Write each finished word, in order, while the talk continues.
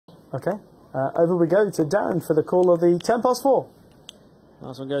Okay, over we go to Darren for the call of the 10 past 4.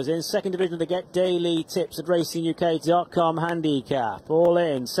 Last one goes in. Second division to get daily tips at racinguk.com handicap. All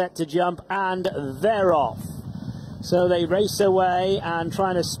in, set to jump, and they're off. So they race away and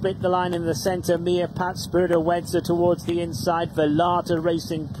trying to split the line in the centre. Mia Pat, Spirit of Wedza towards the inside. Velata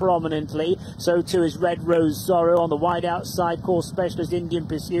racing prominently. So too is Red Rose Zorro on the wide outside. Course Specialist Indian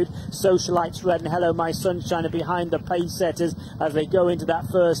Pursuit. Socialites Red and Hello My Sunshine are behind the pace setters as they go into that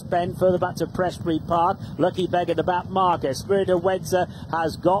first bend. Further back to Prestbury Park. Lucky Beggar the back marker. Spirit of Wedza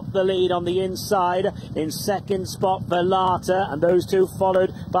has got the lead on the inside. In second spot Velata, and those two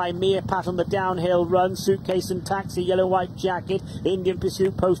followed by Mia Pat on the downhill run. Suitcase and Taxi. Yellow white jacket, Indian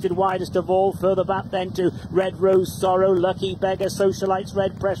Pursuit posted widest of all. Further back then to Red Rose Sorrow, Lucky Beggar, Socialites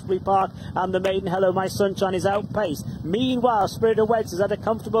Red, Prestbury Park, and the maiden Hello My Sunshine is outpaced. Meanwhile, Spirit of Wedza has had a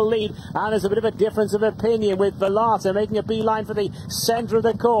comfortable lead, and there's a bit of a difference of opinion with Velata making a beeline for the centre of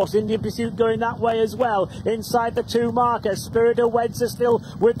the course. Indian Pursuit going that way as well. Inside the two markers, Spirit of Wedza still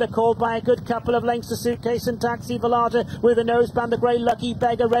with the call by a good couple of lengths to Suitcase and Taxi. Velata with a noseband, the grey Lucky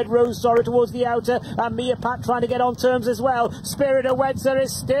Beggar, Red Rose Sorrow towards the outer, and Mia Pat trying to get on terms as well. Spirit of Wedza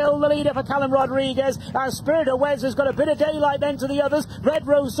is still the leader for Callum Rodriguez, and Spirit of Wedza has got a bit of daylight then to the others. Red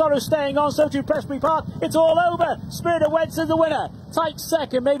Rose Sorrow staying on, so to Prestbury Park. It's all over. Spirit of Wedza the winner. Tight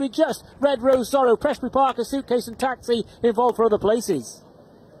second, maybe just Red Rose Sorrow. Prestbury Park, a Suitcase and Taxi involved for other places.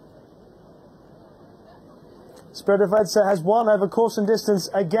 Spirit of Wedza has won over course and distance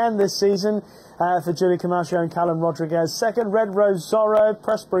again this season for Julie Camacho and Callum Rodriguez. Second, Red Rose Zorro.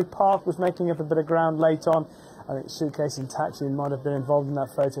 Prestbury Park was making up a bit of ground late on. I think Suitcase and Taxi might have been involved in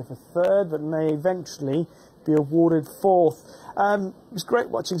that photo for third, but may eventually be awarded fourth. It was great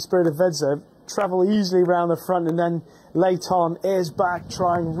watching Spirit of Wedza travel easily around the front, and then late on, ears back,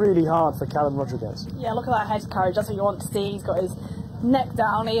 trying really hard for Callum Rodriguez. Yeah, look at that head carriage. That's what you want to see. He's got his neck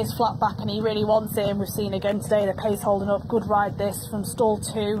down, ears flat back, and he really wants it. And we've seen again today the pace holding up. Good ride this from stall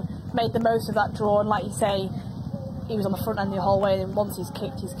 2. Made the most of that draw, and like you say, he was on the front end the whole way, and once he's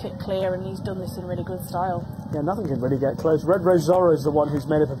kicked clear, and he's done this in really good style. Yeah, nothing can really get close. Red Rose Zorro is the one who's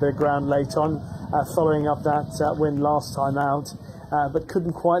made up a bit of ground late on, following up that win last time out, but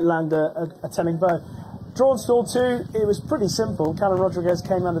couldn't quite land a telling bow. Drawn stall 2, it was pretty simple. Callum Rodriguez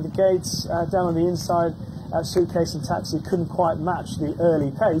came out of the gates, down on the inside. Suitcase and Taxi couldn't quite match the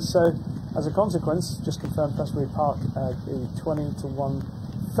early pace, so as a consequence, just confirmed Prestbury Park the 20 to 1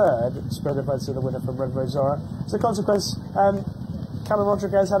 third. Spirit of Wedza the winner from Red Rose Zorro. As a consequence, Callum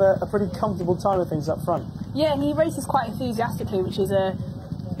Rodriguez had a pretty comfortable time of things up front. Yeah, and he races quite enthusiastically, which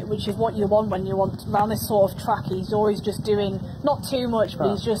is what you want when you want around this sort of track. He's always just doing not too much,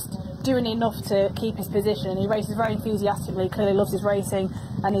 but he's just doing enough to keep his position. He races very enthusiastically, clearly loves his racing,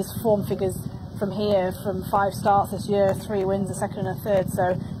 and his form figures from here, from 5 starts this year, 3 wins, a second and a third,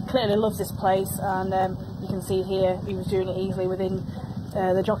 so clearly loves this place, and you can see here he was doing it easily within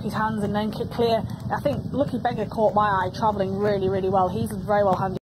the jockey's hands and then kick clear. I think Lucky Beggar caught my eye, travelling really, really well. He's very well handled.